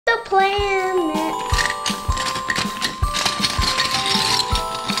planet.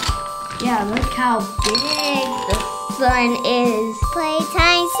 Yeah, look how big the sun is.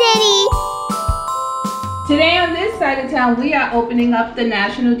 Playtime City. Today on this side of town, we are opening up the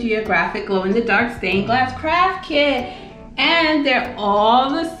National Geographic glow-in-the-dark stained glass craft kit. And they're all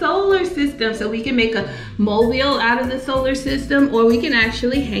the solar system, so we can make a mobile out of the solar system, or we can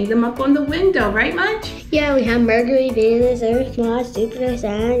actually hang them up on the window, right, Munch? Yeah, we have Mercury, Venus, Earth, Mars, Jupiter,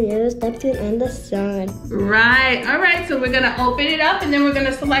 Saturn, Uranus, Neptune, and the sun. Right, all right, so we're gonna open it up and then we're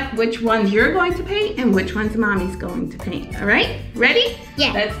gonna select which ones you're going to paint and which ones Mommy's going to paint, all right? Ready?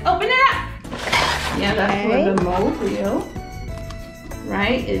 Yeah. Let's open it up. Yeah, that's for the mobile,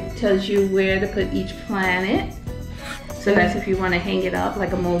 right? It tells you where to put each planet. So that's if you want to hang it up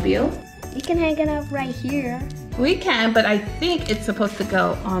like a mobile. You can hang it up right here. We can, but I think it's supposed to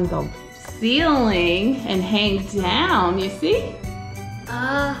go on the ceiling and hang down, you see?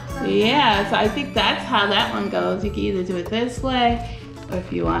 Yeah, so I think that's how that one goes. You can either do it this way, or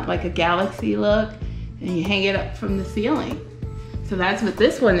if you want like a galaxy look, and you hang it up from the ceiling. So that's what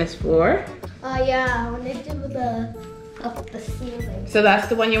this one is for. Yeah, I want to do the up the ceiling. So that's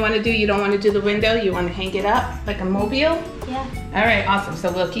the one you want to do? You don't want to do the window? You want to hang it up like a mobile? Yeah. All right, awesome.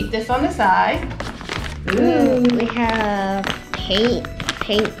 So we'll keep this on the side. Ooh. We have paint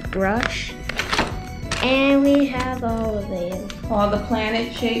brush, and we have all of them. All the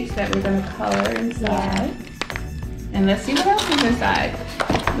planet shapes that we're going to color inside. And let's see what else is inside.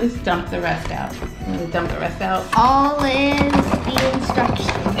 Let's dump the rest out. I'm going to dump the rest out. All in the instructions.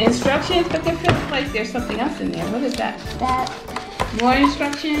 Instructions, but there feels like there's something else in there. What is that? More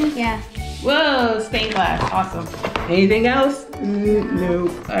instructions? Yeah. Whoa, stained glass. Awesome. Anything else? No.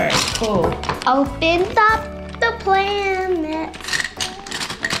 All right, cool. Open up the planet.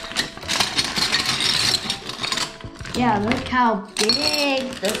 Yeah, look how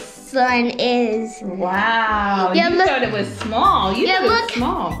big the sun is. Wow. Yeah, you thought it was small. You thought it was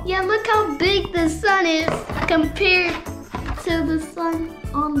small. Yeah, look how big the sun is compared to the sun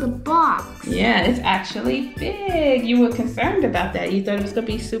on the box. Yeah, it's actually big. You were concerned about that. You thought it was going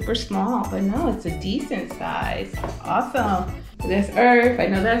to be super small, but no, it's a decent size. Awesome. There's Earth. I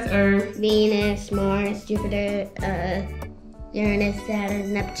know that's Earth. Venus, Mars, Jupiter, Uranus,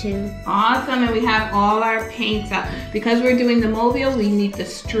 Saturn, Neptune. Awesome, and we have all our paints out. Because we're doing the mobile, we need the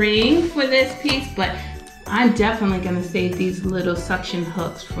string for this piece, but I'm definitely gonna save these little suction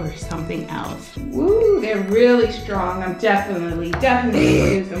hooks for something else. Woo, they're really strong. I'm definitely gonna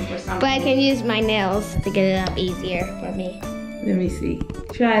use them for something. But I can use my nails to get it up easier for me. Let me see.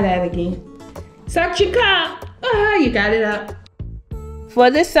 Try that again. Suction cup! Ah, you got it up. For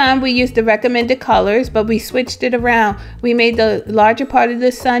the sun, we used the recommended colors, but we switched it around. We made the larger part of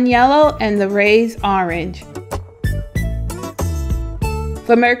the sun yellow and the rays orange.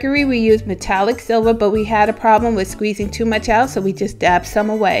 For Mercury, we used metallic silver, but we had a problem with squeezing too much out, so we just dabbed some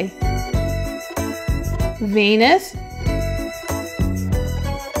away. Venus.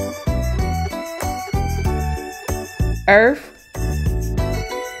 Earth.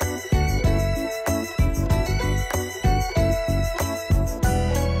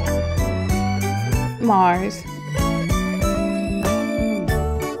 Mars.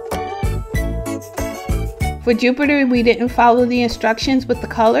 For Jupiter, we didn't follow the instructions with the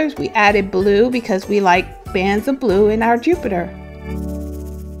colors. We added blue because we like bands of blue in our Jupiter.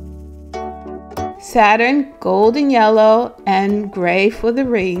 Saturn, gold and yellow, and gray for the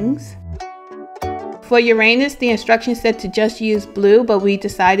rings. For Uranus, the instructions said to just use blue, but we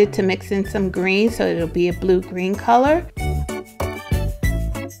decided to mix in some green so it'll be a blue-green color.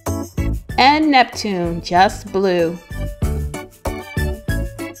 And Neptune, just blue.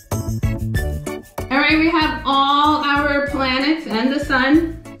 All right, we have all our planets and the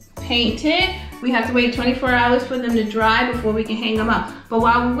sun painted. We have to wait 24 hours for them to dry before we can hang them up. But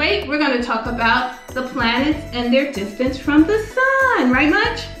while we wait, we're going to talk about the planets and their distance from the sun. Right,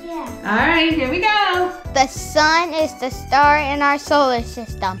 Munch? Yeah. All right, here we go. The sun is the star in our solar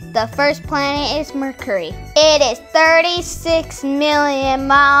system. The first planet is Mercury. It is 36 million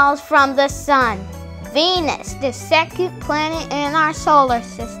miles from the sun. Venus, the second planet in our solar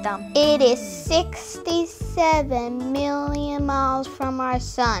system. It is 67 million miles from our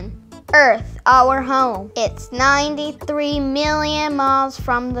sun. Earth, our home. It's 93 million miles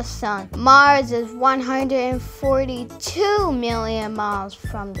from the sun. Mars is 142 million miles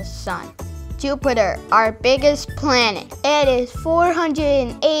from the sun. Jupiter, our biggest planet. It is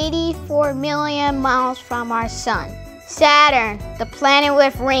 484 million miles from our sun. Saturn, the planet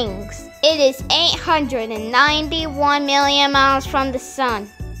with rings. It is 891 million miles from the sun.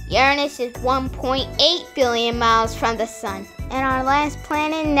 Uranus is 1.8 billion miles from the sun. And our last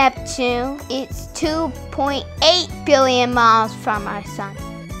planet, Neptune, it's 2.8 billion miles from our sun.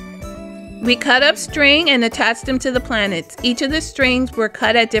 We cut up string and attached them to the planets. Each of the strings were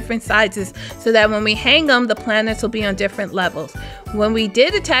cut at different sizes so that when we hang them, the planets will be on different levels. When we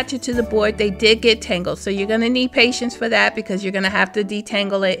did attach it to the board, they did get tangled. So you're going to need patience for that because you're going to have to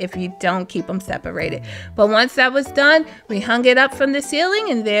detangle it if you don't keep them separated. But once that was done, we hung it up from the ceiling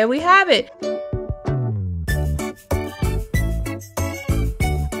and there we have it.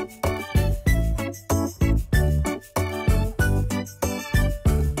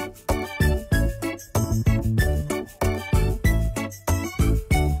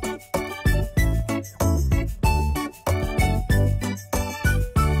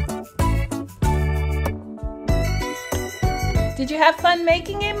 Did you have fun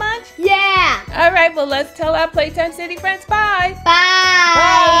making it much? Yeah! All right, well, let's tell our Playtime City friends bye. Bye!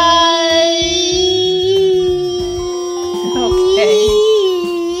 Okay.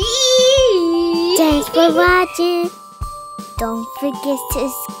 Thanks for watching. Don't forget to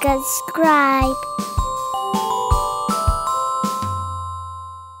subscribe.